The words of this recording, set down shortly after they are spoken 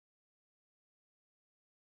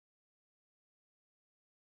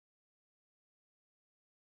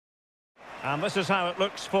And this is how it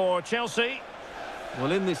looks for Chelsea.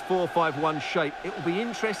 Well, in this 4-5-1 shape, it will be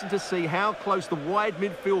interesting to see how close the wide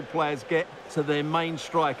midfield players get to their main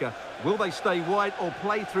striker. Will they stay wide or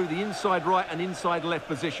play through the inside right and inside left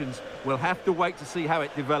positions? We'll have to wait to see how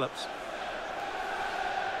it develops.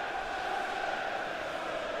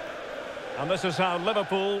 And this is how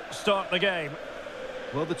Liverpool start the game.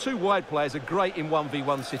 Well, the two wide players are great in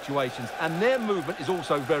 1v1 situations, and their movement is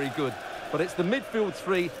also very good. But it's the midfield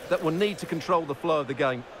three that will need to control the flow of the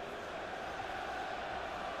game.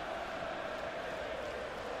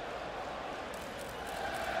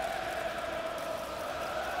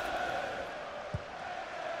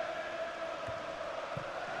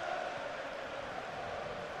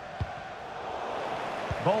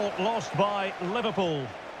 Ball lost by Liverpool.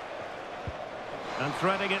 And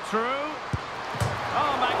threading it through.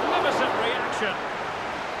 Oh, magnificent reaction.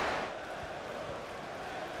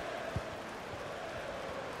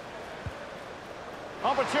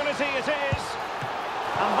 Opportunity it is.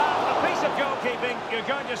 And that, a piece of goalkeeping you're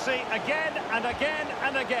going to see again and again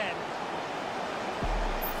and again.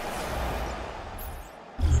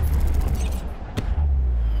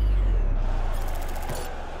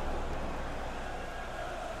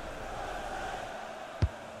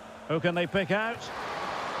 Who can they pick out?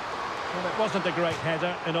 Well, it wasn't a great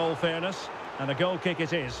header, in all fairness, and a goal kick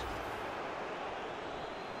it is.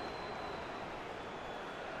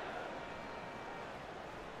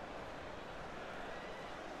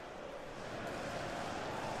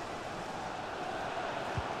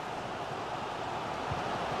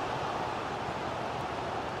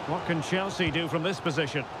 What can Chelsea do from this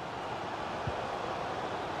position?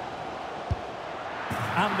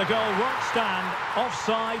 And the goal won't stand.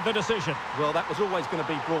 Offside the decision. Well, that was always going to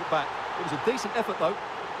be brought back. It was a decent effort, though.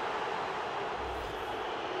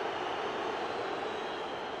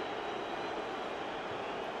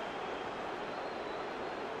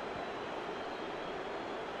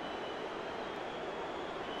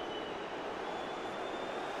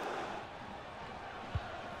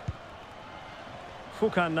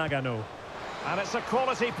 Fukan Nagano. And it's a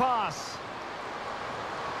quality pass.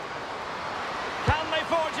 Can they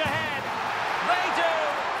forge ahead? They do!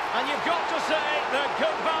 And you've got to say they're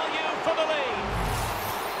good value for the lead.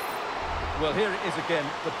 Well, here it is again.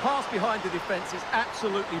 The pass behind the defence is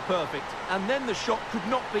absolutely perfect. And then the shot could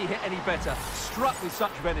not be hit any better. Struck with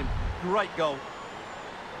such venom. Great goal.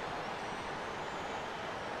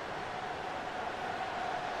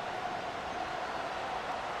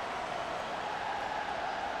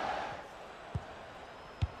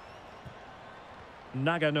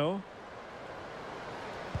 Nagano.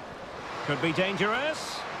 Could be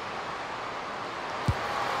dangerous.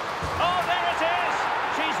 Oh, there it is!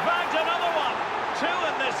 She's bagged another one. 2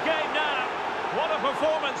 in this game now. What a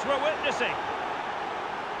performance we're witnessing.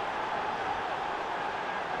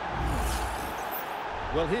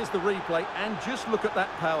 Well, here's the replay, and just look at that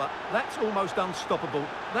power. That's almost unstoppable.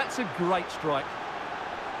 That's a great strike.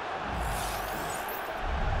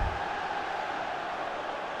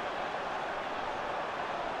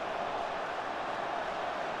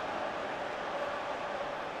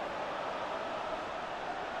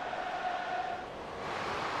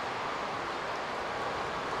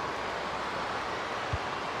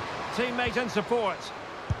 Teammate and support.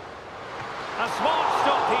 A smart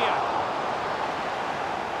stop here.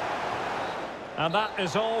 And that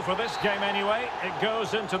is all for this game anyway. It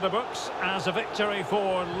goes into the books as a victory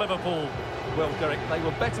for Liverpool. Well, Derek, they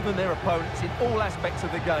were better than their opponents in all aspects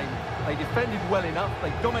of the game. They defended well enough,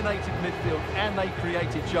 they dominated midfield, and they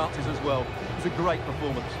created chances as well. It was a great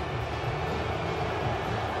performance.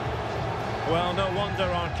 Well, no wonder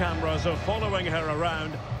our cameras are following her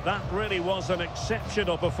around. That really was an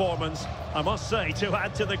exceptional performance, I must say, to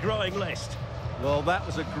add to the growing list. Well, that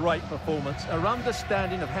was a great performance. Her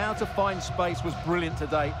understanding of how to find space was brilliant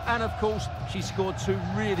today. And, of course, she scored 2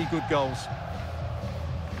 really good goals.